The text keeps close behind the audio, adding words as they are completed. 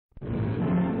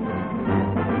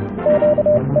Hello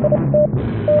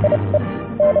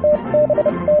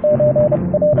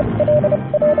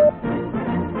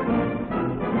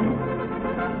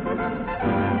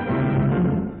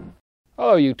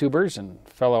YouTubers and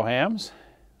fellow hams.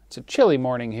 It's a chilly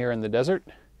morning here in the desert.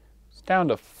 It's down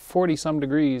to 40-some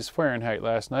degrees Fahrenheit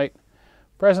last night.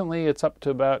 Presently it's up to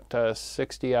about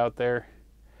 60 out there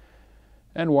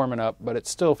and warming up, but it's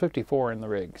still 54 in the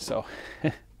rig, so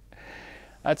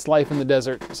that's life in the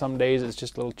desert. Some days it's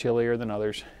just a little chillier than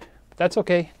others. But that's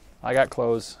okay. I got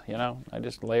clothes, you know, I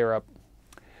just layer up.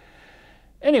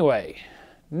 Anyway,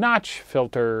 notch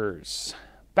filters.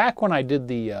 Back when I did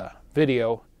the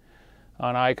video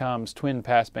on Icom's twin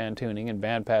passband tuning and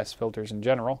bandpass filters in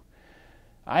general,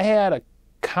 I had a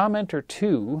comment or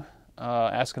two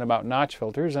asking about notch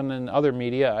filters, and in other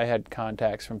media I had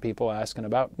contacts from people asking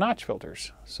about notch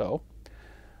filters. So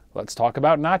let's talk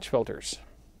about notch filters.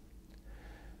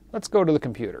 Let's go to the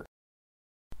computer.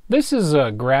 This is a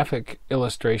graphic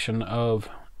illustration of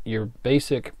your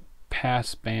basic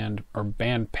passband or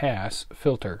bandpass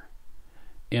filter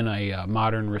in a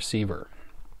modern receiver.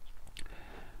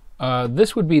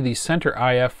 This would be the center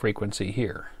IF frequency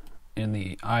here in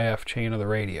the IF chain of the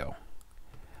radio.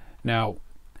 Now,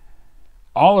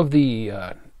 all of the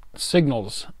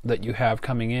signals that you have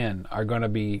coming in are going to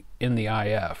be in the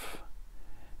IF,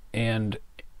 and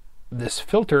this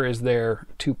filter is there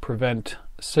to prevent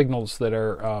signals that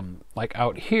are like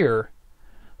out here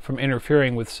from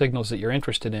interfering with signals that you're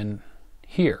interested in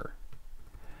here.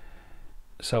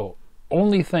 So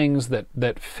only things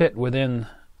that fit within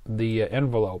the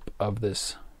envelope of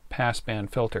this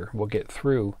passband filter will get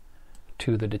through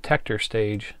to the detector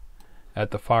stage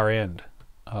at the far end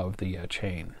of the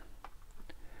chain.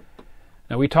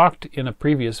 Now, we talked in a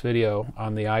previous video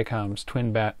on the Icom's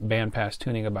twin bandpass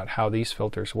tuning about how these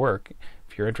filters work.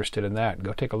 If you're interested in that,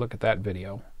 go take a look at that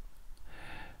video.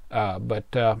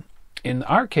 But in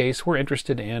our case, we're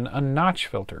interested in a notch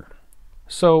filter.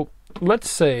 So let's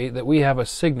say that we have a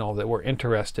signal that we're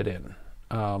interested in,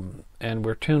 and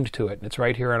we're tuned to it, and it's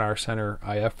right here on our center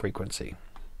IF frequency.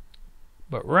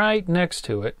 But right next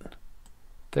to it,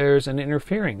 there's an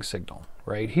interfering signal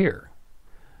right here.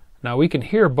 Now, we can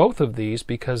hear both of these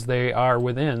because they are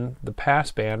within the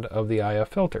passband of the IF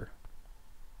filter.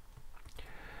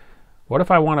 What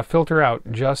if I want to filter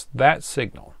out just that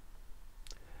signal?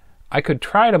 I could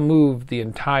try to move the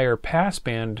entire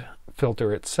passband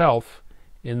filter itself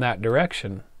in that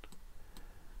direction,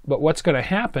 but what's going to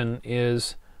happen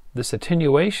is this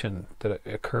attenuation that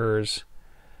occurs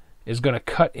is going to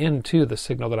cut into the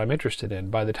signal that I'm interested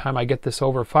in. By the time I get this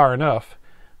over far enough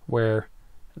where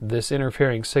this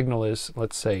interfering signal is,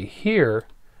 let's say, here,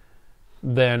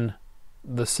 then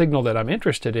the signal that I'm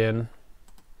interested in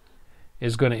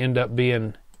is going to end up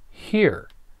being here,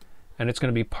 and it's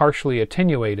going to be partially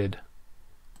attenuated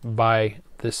by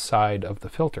this side of the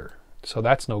filter. So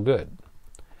that's no good.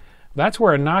 That's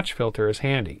where a notch filter is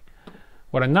handy.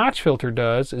 What a notch filter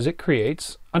does is it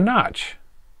creates a notch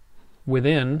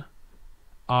within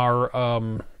our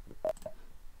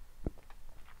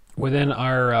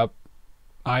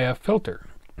IF filter.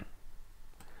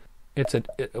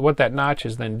 What that notch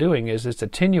is then doing is it's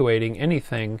attenuating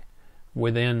anything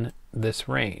within this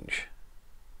range.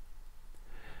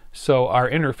 So our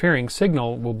interfering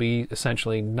signal will be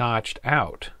essentially notched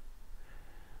out.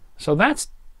 So that's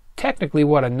technically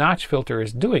what a notch filter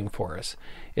is doing for us.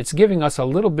 It's giving us a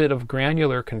little bit of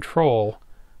granular control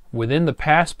within the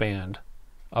passband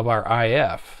of our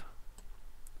IF,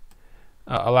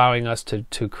 allowing us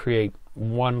to create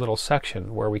one little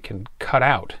section where we can cut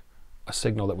out a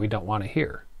signal that we don't want to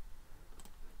hear.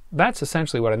 That's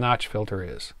essentially what a notch filter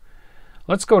is.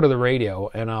 Let's go to the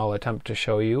radio and I'll attempt to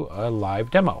show you a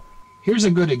live demo. Here's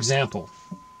a good example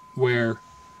where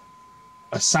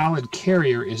a solid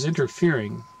carrier is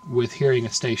interfering with hearing a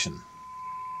station.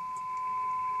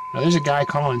 Now, there's a guy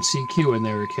calling CQ in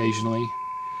there occasionally,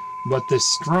 but this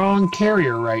strong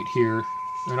carrier right here,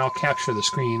 and I'll capture the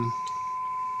screen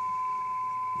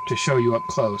to show you up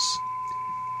close,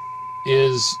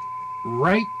 is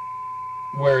right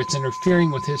where it's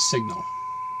interfering with his signal.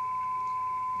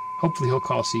 Hopefully he'll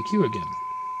call CQ again.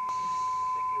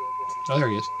 Oh, there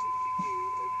he is.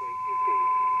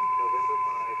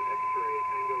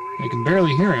 You can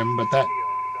barely hear him, but that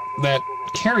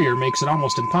carrier makes it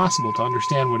almost impossible to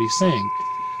understand what he's saying.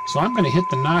 So I'm going to hit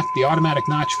the automatic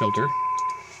notch filter,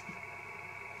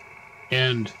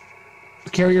 and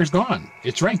the carrier's gone.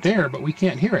 It's right there, but we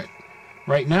can't hear it.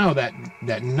 Right now, that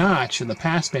notch in the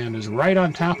passband is right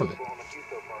on top of it.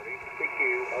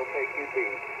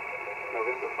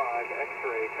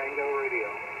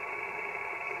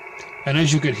 And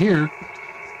as you could hear,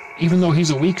 even though he's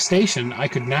a weak station, I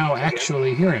could now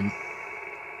actually hear him.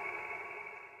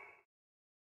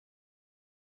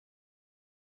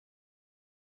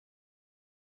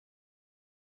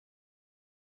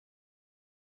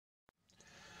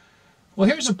 Well,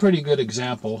 here's a pretty good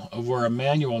example of where a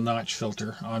manual notch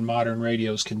filter on modern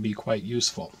radios can be quite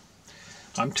useful.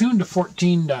 I'm tuned to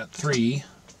 14.3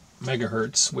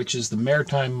 megahertz, which is the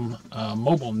maritime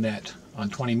mobile net on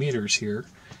 20 meters here.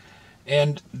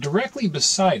 And directly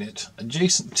beside it,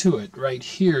 adjacent to it, right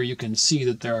here, you can see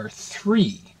that there are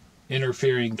 3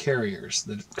 interfering carriers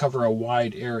that cover a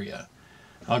wide area.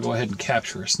 I'll go ahead and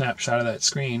capture a snapshot of that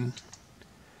screen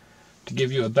to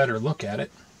give you a better look at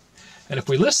it. And if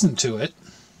we listen to it,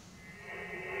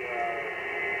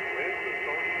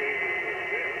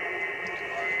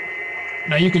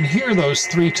 now you can hear those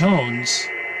 3 tones.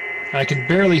 I can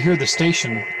barely hear the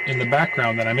station in the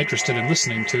background that I'm interested in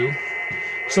listening to,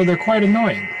 so they're quite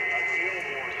annoying.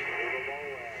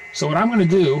 So what I'm going to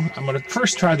do, I'm going to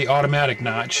first try the automatic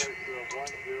notch.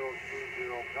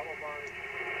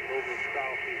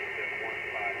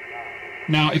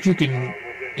 Now if you can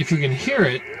hear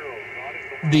it,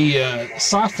 the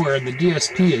software in the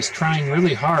DSP is trying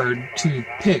really hard to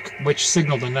pick which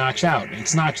signal to notch out.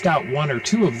 It's notched out 1 or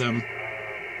 2 of them,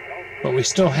 but we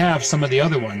still have some of the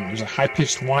other one. There's a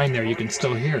high-pitched whine there you can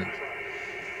still hear.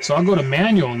 So I'll go to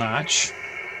manual notch.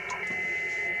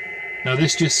 Now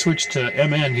this just switched to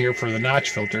MN here for the notch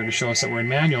filter to show us that we're in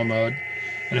manual mode.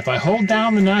 And if I hold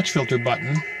down the notch filter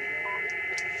button,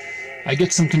 I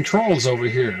get some controls over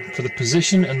here for the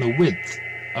position and the width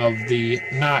of the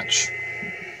notch.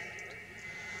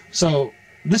 So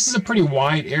this is a pretty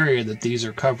wide area that these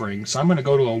are covering, so I'm going to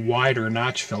go to a wider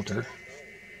notch filter.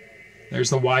 There's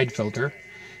the wide filter.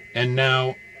 And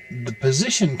now the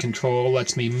position control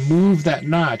lets me move that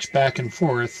notch back and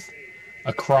forth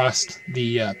across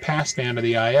the passband of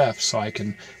the IF so I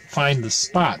can find the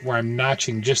spot where I'm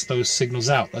notching just those signals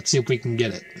out. Let's see if we can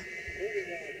get it.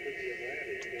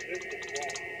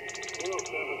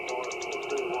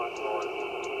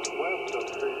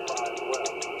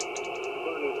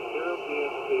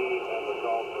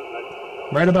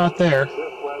 Right about there.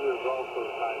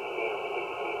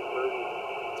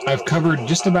 I've covered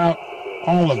just about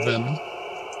all of them.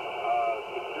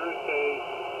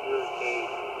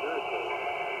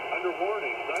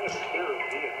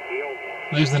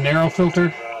 There's the narrow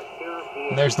filter.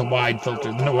 And there's the wide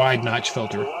filter, the wide notch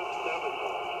filter.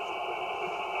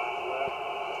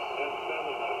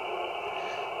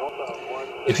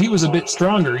 If he was a bit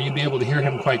stronger, you'd be able to hear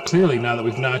him quite clearly now that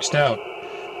we've notched out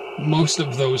most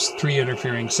of those 3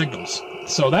 interfering signals.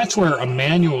 So that's where a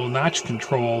manual notch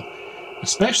control,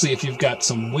 especially if you've got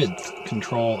some width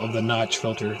control of the notch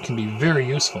filter, can be very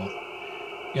useful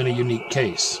in a unique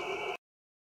case.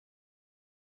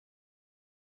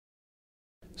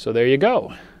 So there you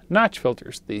go. Notch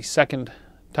filters, the second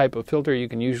type of filter you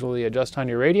can usually adjust on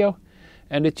your radio,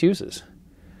 and its uses.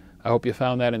 I hope you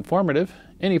found that informative.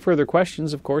 Any further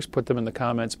questions, of course, put them in the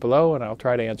comments below and I'll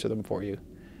try to answer them for you.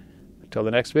 Until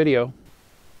the next video.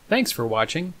 Thanks for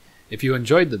watching. If you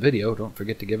enjoyed the video, don't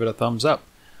forget to give it a thumbs up.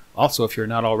 Also, if you're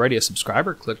not already a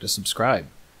subscriber, click to subscribe.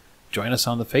 Join us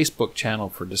on the Facebook channel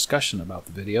for discussion about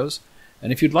the videos.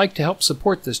 And if you'd like to help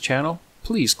support this channel,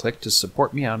 please click to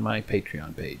support me on my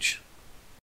Patreon page.